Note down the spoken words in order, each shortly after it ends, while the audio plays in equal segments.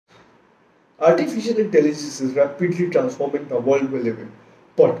Artificial intelligence is rapidly transforming the world we live in.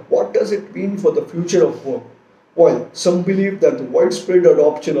 But what does it mean for the future of work? While some believe that the widespread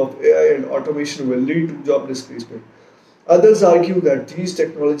adoption of AI and automation will lead to job displacement, others argue that these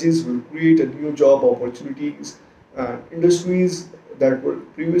technologies will create a new job opportunities and industries that were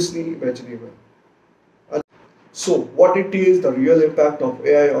previously imaginable. And so, what it is the real impact of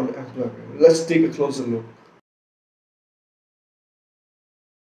AI on employment? Let's take a closer look.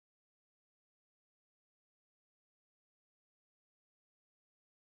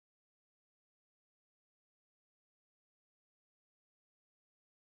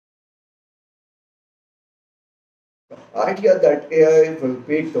 Idea that AI will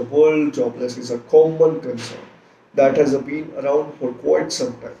make the world jobless is a common concern that has been around for quite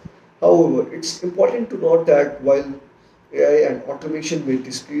some time. However, it's important to note that while AI and automation may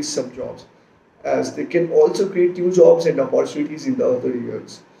displace some jobs, as they can also create new jobs and opportunities in the other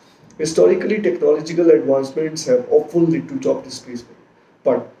areas. Historically, technological advancements have often led to job displacement,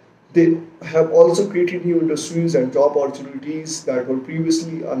 but they have also created new industries and job opportunities that were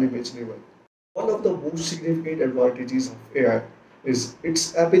previously unimaginable. One of the most significant advantages of AI is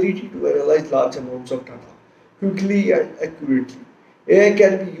its ability to analyze large amounts of data quickly and accurately. AI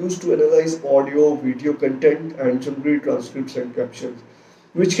can be used to analyze audio, video content, and generate transcripts and captions,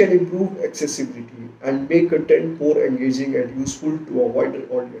 which can improve accessibility and make content more engaging and useful to a wider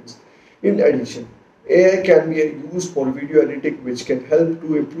audience. In addition, AI can be used for video editing, which can help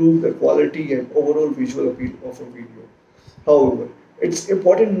to improve the quality and overall visual appeal of a video. However, it's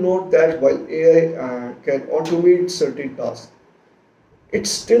important to note that while AI can automate certain tasks, it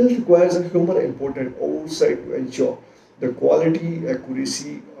still requires a human input and oversight to ensure the quality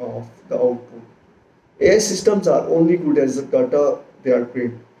accuracy of the output. AI systems are only good as the data they are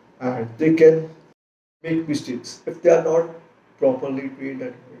trained, and they can make mistakes if they are not properly trained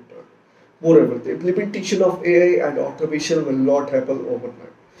and monitored. Moreover, the implementation of AI and automation will not happen overnight.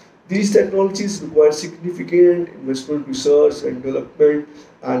 These technologies require significant investment, research, and development,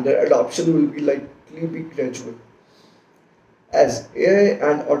 and their adoption will be likely be gradual. As AI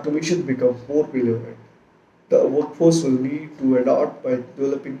and automation become more relevant, the workforce will need to adapt by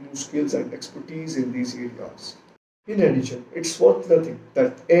developing new skills and expertise in these areas. In addition, it's worth noting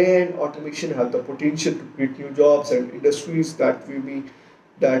that AI and automation have the potential to create new jobs and industries that we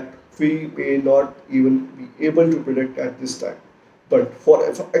may not even be able to predict at this time. But for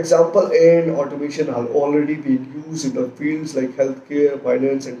example, AI and automation are already being used in the fields like healthcare,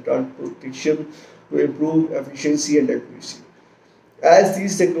 finance, and transportation to improve efficiency and accuracy. As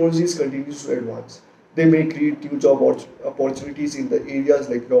these technologies continue to advance, they may create new job opportunities in the areas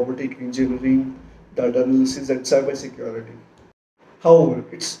like robotic engineering, data analysis, and cybersecurity. However,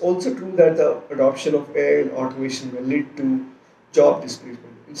 it's also true that the adoption of AI and automation will lead to job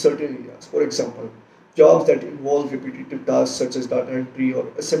displacement in certain areas. For example, jobs that involve repetitive tasks such as data entry or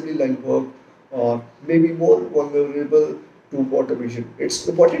assembly line work or may be more vulnerable to automation. It's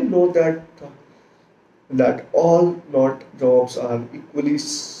important to note that all not jobs are equally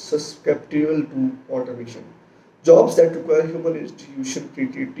susceptible to automation. Jobs that require human institution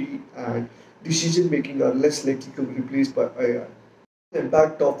creativity and decision making are less likely to be replaced by AI. The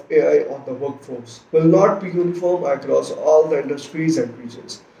impact of AI on the workforce will not be uniform across all the industries and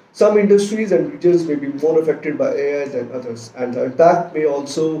regions. Some industries and regions may be more affected by AI than others, and the impact may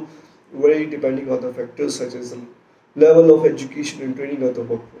also vary depending on the factors such as the level of education and training of the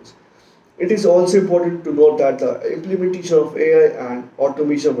workforce. It is also important to note that the implementation of AI and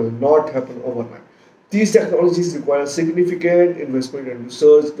automation will not happen overnight. These technologies require significant investment and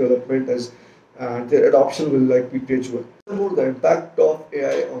research development and their adoption will likely be gradual. Furthermore, the impact of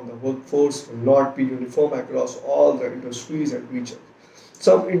AI on the workforce will not be uniform across all the industries and regions.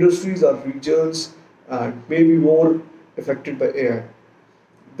 Some industries or regions and may be more affected by AI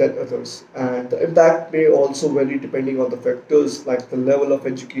than others, and the impact may also vary depending on the factors like the level of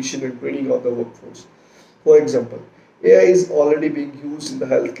education and training of the workforce. For example, AI is already being used in the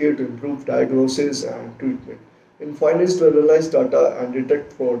healthcare to improve diagnosis and treatment, in finance to analyze data and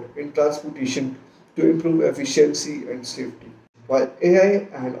detect fraud, in transportation to improve efficiency and safety. While AI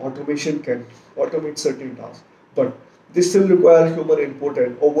and automation can automate certain tasks, but they still require human input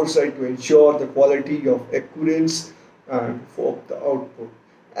and oversight to ensure the quality of accuracy and for the output.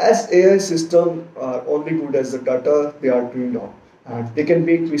 As AI systems are only good as the data they are trained on, and they can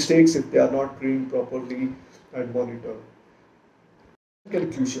make mistakes if they are not trained properly and monitored.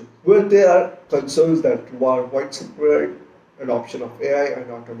 Conclusion: where there are concerns that widespread adoption of AI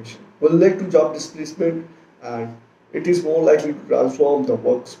and automation will lead to job displacement, and it is more likely to transform the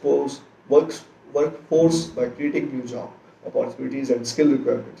workforce by creating new job opportunities and skill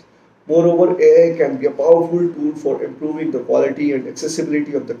requirements. Moreover, AI can be a powerful tool for improving the quality and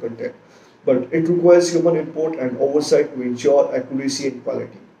accessibility of the content, but it requires human input and oversight to ensure accuracy and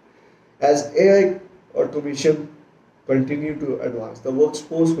quality. As AI automation continue to advance, the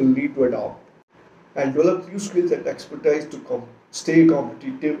workforce will need to adapt and develop new skills and expertise to stay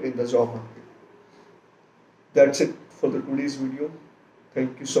competitive in the job market. That's it for the today's video.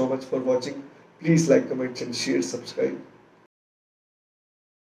 Thank you so much for watching. Please like, comment, and share, subscribe.